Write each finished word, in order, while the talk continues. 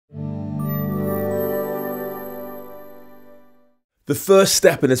The first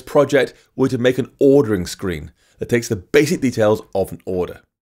step in this project was to make an ordering screen that takes the basic details of an order.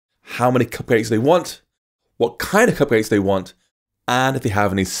 How many cupcakes they want, what kind of cupcakes they want, and if they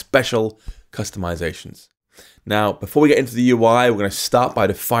have any special customizations. Now, before we get into the UI, we're going to start by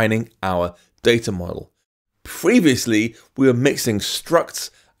defining our data model. Previously, we were mixing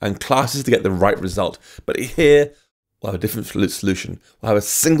structs and classes to get the right result, but here we'll have a different solution. We'll have a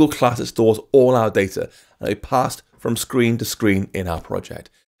single class that stores all our data, and they passed from screen to screen in our project.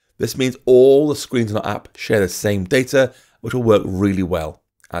 This means all the screens in our app share the same data, which will work really well,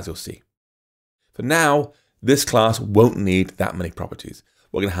 as you'll see. For now, this class won't need that many properties.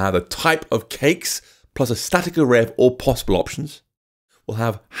 We're going to have a type of cakes plus a static array of all possible options. We'll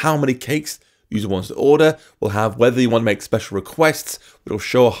have how many cakes the user wants to order. We'll have whether you want to make special requests, which will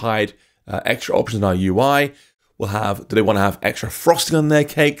show or hide extra options in our UI. We'll have, do they want to have extra frosting on their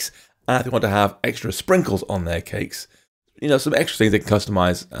cakes? And if they want to have extra sprinkles on their cakes. You know, some extra things they can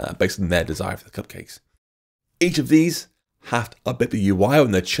customize based on their desire for the cupcakes. Each of these have to update the UI when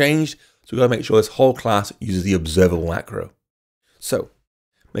they're changed. So we've got to make sure this whole class uses the observable macro. So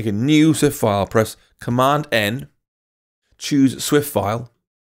make a new Swift file, press Command N, choose Swift file,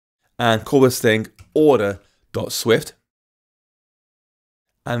 and call this thing order.swift.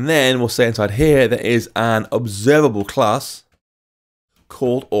 And then we'll say inside here there is an observable class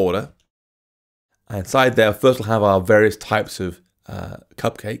called order. And inside there, first we'll have our various types of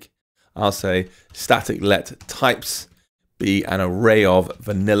cupcake. I'll say static let types be an array of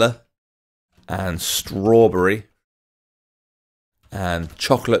vanilla and strawberry and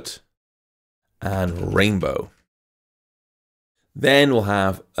chocolate and rainbow. Then we'll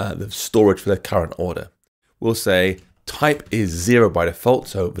have the storage for the current order. We'll say type is 0 by default,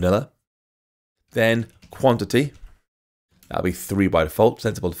 so vanilla. Then quantity, that'll be 3 by default,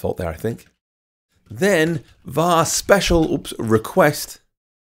 sensible default there, I think. Then var special request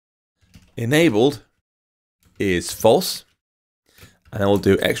enabled is false. And then we'll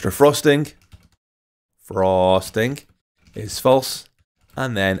do extra frosting. Frosting is false.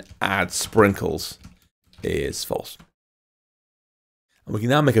 And then add sprinkles is false. And we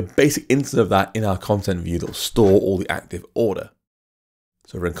can now make a basic instance of that in our content view that will store all the active order.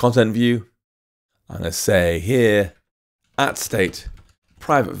 So we're in content view. I'm going to say here, at state,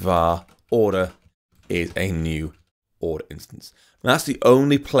 private var order is a new order instance. And that's the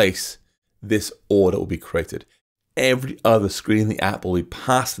only place this order will be created. Every other screen in the app will be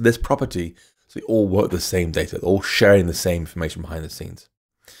passed to this property, so they all work the same data. They're all sharing the same information behind the scenes.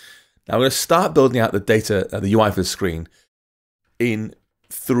 Now we're going to start building out the data, the UI for the screen in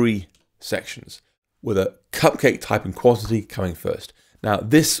 3 sections, with a cupcake type and quantity coming first. Now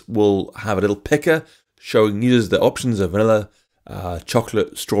this will have a little picker showing users the options of vanilla,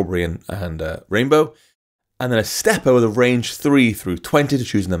 chocolate, strawberry, and rainbow, and then a stepper with a range 3 through 20 to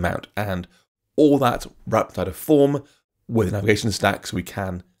choose an amount, and all that wrapped inside a form with a navigation stack so we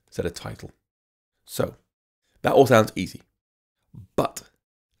can set a title. So that all sounds easy, but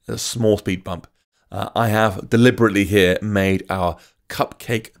there's a small speed bump. I have deliberately here made our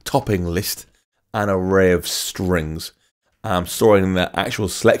cupcake topping list an array of strings. I'm storing the actual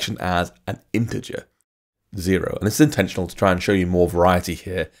selection as an integer, 0. And this is intentional to try and show you more variety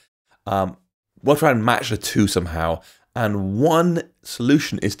here. We'll try and match the two somehow. And one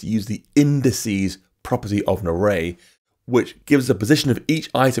solution is to use the indices property of an array, which gives the position of each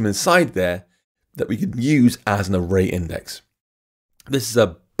item inside there that we can use as an array index. This is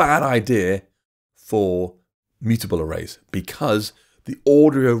a bad idea for mutable arrays because the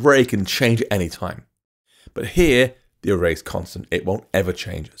order of array can change at any time. But here, the array is constant. It won't ever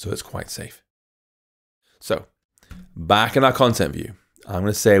change, so it's quite safe. So, back in our content view, I'm going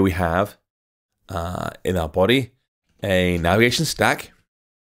to say we have, in our body, a navigation stack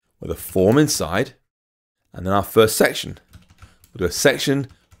with a form inside, and then our first section. We'll do a section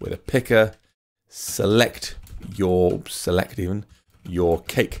with a picker, select your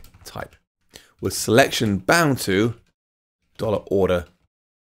cake type, with selection bound to $order.type.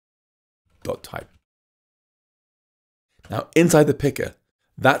 Now inside the picker,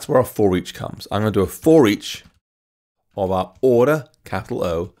 that's where our for each comes. I'm going to do a for each of our order, capital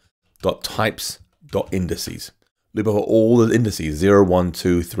O, .types, .indices. Loop over all the indices, 0, 1,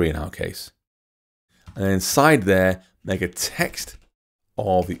 2, 3 in our case. And then inside there, make a text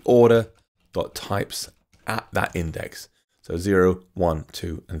of the order.types at that index. So 0, 1,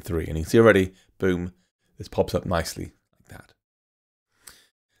 2, and 3. And you can see already, boom, this pops up nicely like that.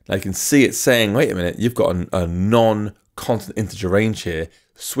 Now you can see it saying, wait a minute, you've got a non-constant integer range here.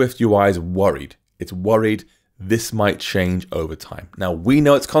 SwiftUI is worried. It's worried this might change over time. Now we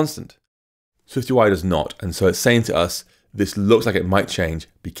know it's constant. SwiftUI does not, and so it's saying to us, this looks like it might change.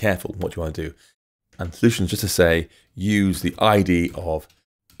 Be careful what you want to do. And the solution is just to say, use the ID of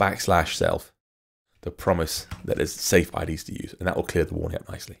 \self to promise that there's safe IDs to use, and that will clear the warning up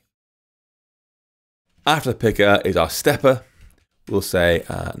nicely. After the picker is our stepper. We'll say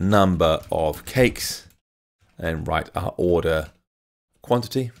number of cakes, and write our order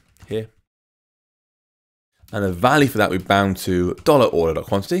quantity here. And the value for that we bound to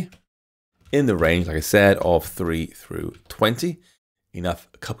 $order.quantity in the range, like I said, of 3 through 20. Enough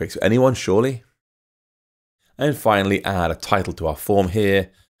cupcakes for anyone, surely. And finally, add a title to our form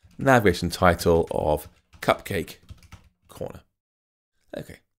here. Navigation title of Cupcake Corner.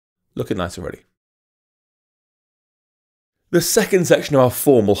 Okay, looking nice already. The second section of our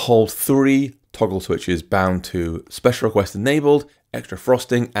form will hold 3 toggle switches bound to special request enabled, extra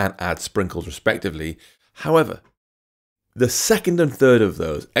frosting, and add sprinkles respectively. However, the second and third of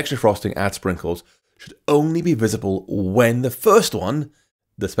those, extra frosting, add sprinkles, should only be visible when the first one,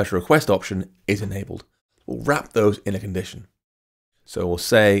 the special request option, is enabled. We'll wrap those in a condition. So we'll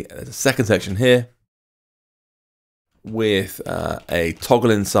say there's a second section here with a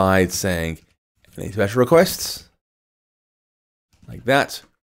toggle inside saying any special requests, like that.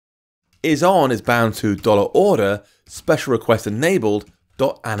 Is on is bound to $order special request enabled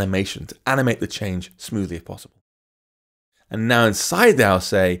 .animation to animate the change smoothly if possible. And now inside there I'll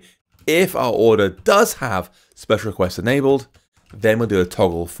say if our order does have special request enabled, then we'll do a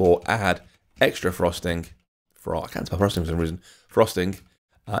toggle for add extra frosting. For I can't spell frosting for some reason. Frosting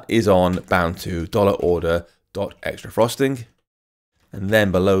is on bound to $order extra frosting, and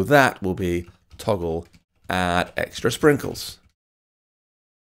then below that will be toggle add extra sprinkles.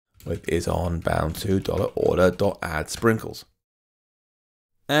 With is on bound to $order add sprinkles.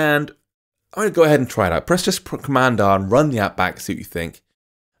 And I'm going to go ahead and try it out. Press just Command R and run the app back, see what you think.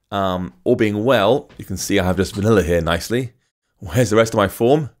 All being well, you can see I have just vanilla here nicely. Where's the rest of my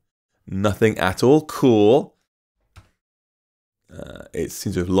form? Nothing at all. Cool. It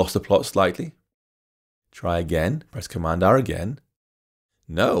seems to have lost the plot slightly. Try again. Press Command R again.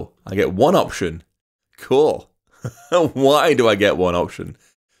 No, I get one option. Cool. Why do I get one option?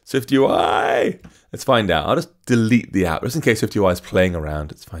 SwiftUI. Let's find out. I'll just delete the app. Just in case SwiftUI is playing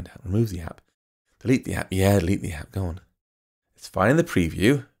around. Let's find out. Remove the app. Delete the app. Yeah, delete the app. Go on. It's fine in the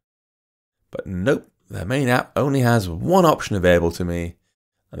preview. But nope. The main app only has one option available to me.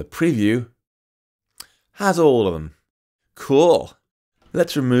 And the preview has all of them. Cool.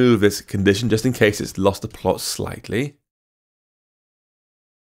 Let's remove this condition just in case it's lost the plot slightly.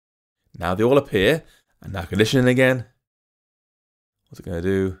 Now they all appear. And now conditioning again. What's it going to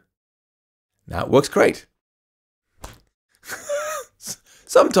do? Now it works great.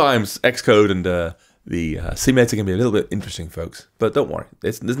 Sometimes Xcode and the simulator can be a little bit interesting, folks. But don't worry.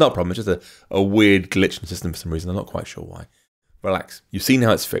 There's not a problem. It's just a weird glitch in the system for some reason. I'm not quite sure why. Relax. You've seen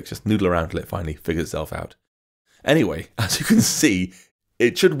how it's fixed. Just noodle around till it finally figures itself out. Anyway, as you can see,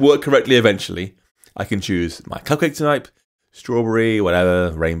 it should work correctly eventually. I can choose my cupcake type, strawberry,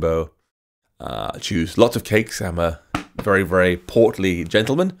 whatever, rainbow. Choose lots of cakes. I'm a very, very portly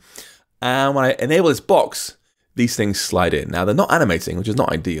gentleman. And when I enable this box, these things slide in. Now, they're not animating, which is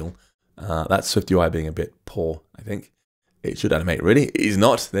not ideal. That's SwiftUI being a bit poor, I think. It should animate, really. It is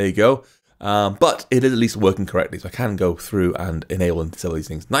not. There you go. But it is at least working correctly, so I can go through and enable and disable these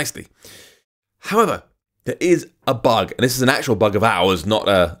things nicely. However, there is a bug, and this is an actual bug of ours, not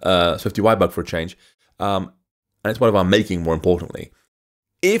a SwiftUI bug for a change. And it's one of our making, more importantly.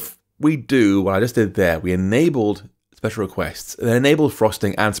 If we do what I just did there, we enabled special requests, then enabled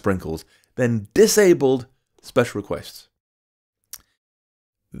frosting and sprinkles, then disabled special requests.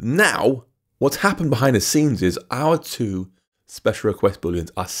 Now, what's happened behind the scenes is our 2 special request booleans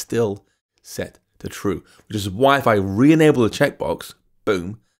are still set to true, which is why if I re-enable the checkbox,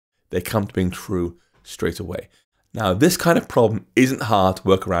 boom, they come to being true straight away. Now, this kind of problem isn't hard to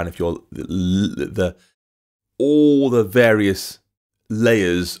work around if you're all the various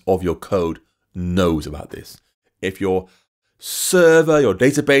layers of your code knows about this. If your server, your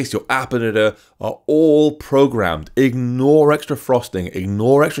database, your app editor are all programmed, ignore extra frosting,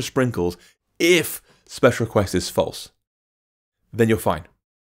 ignore extra sprinkles if special request is false, then you're fine.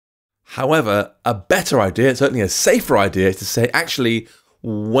 However, a better idea, certainly a safer idea, is to say, actually,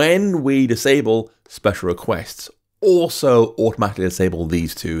 when we disable special requests, also automatically disable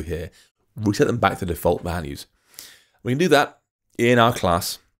these 2 here. Reset them back to default values. We can do that in our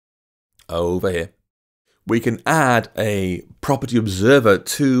class over here. We can add a property observer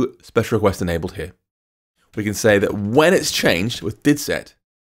to special request enabled here. We can say that when it's changed with didSet,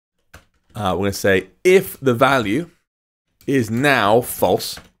 we're going to say if the value is now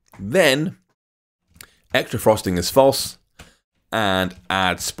false, then extra frosting is false and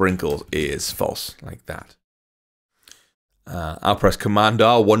add sprinkles is false, like that. I'll press Command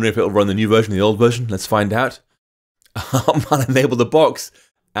R, wondering if it'll run the new version or the old version. Let's find out. I'll enable the box,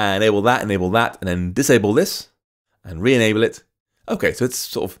 enable that, and then disable this, and re-enable it. Okay, so it's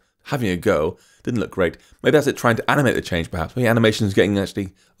sort of having a go. Didn't look great. Maybe that's it trying to animate the change, perhaps. Maybe animation is getting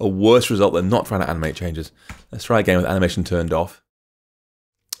actually a worse result than not trying to animate changes. Let's try again with animation turned off.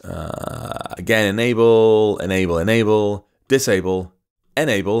 Again, enable, disable,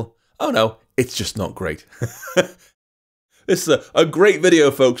 enable. Oh no, it's just not great. This is a great video,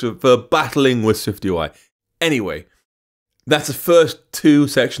 folks, for battling with SwiftUI. Anyway, that's the first 2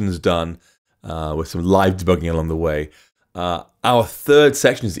 sections done with some live debugging along the way. Our third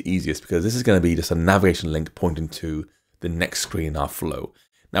section is the easiest because this is going to be just a navigation link pointing to the next screen in our flow.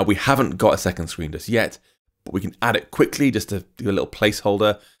 Now, we haven't got a second screen just yet, but we can add it quickly just to do a little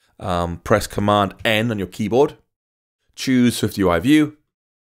placeholder. Press Command N on your keyboard, choose SwiftUI View,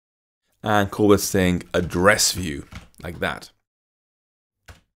 and call this thing Address View, like that.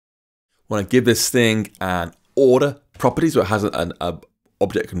 Want to give this thing an order property so it has an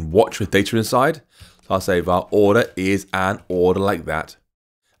object can watch with data inside. So I'll say var order is an order like that.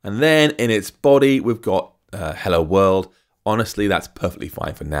 And then in its body, we've got hello world. Honestly, that's perfectly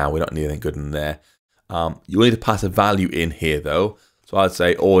fine for now. We don't need anything good in there. You will need to pass a value in here though. So I'd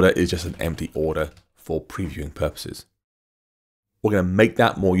say order is just an empty order for previewing purposes. We're going to make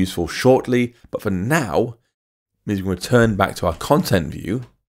that more useful shortly, but for now, it means we can return back to our content view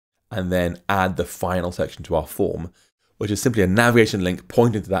and then add the final section to our form, which is simply a navigation link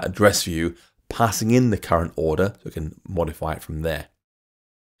pointing to that address view, passing in the current order so we can modify it from there.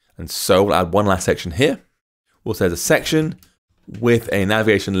 And so we'll add one last section here. We'll say there's a section with a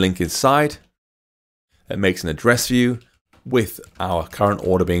navigation link inside that makes an address view with our current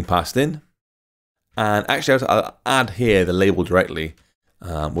order being passed in. And actually, I'll add here the label directly.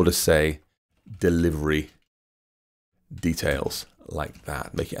 We'll just say delivery details like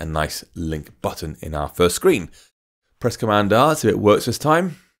that, make it a nice link button in our first screen. Press Command R, see if it works this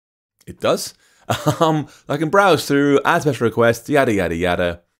time. It does. I can browse through, add special requests, yada, yada,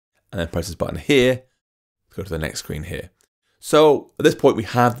 yada, and then press this button here, go to the next screen here. So at this point, we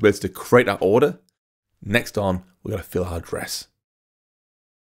have the ability to create our order. Next on, we've got to fill our address.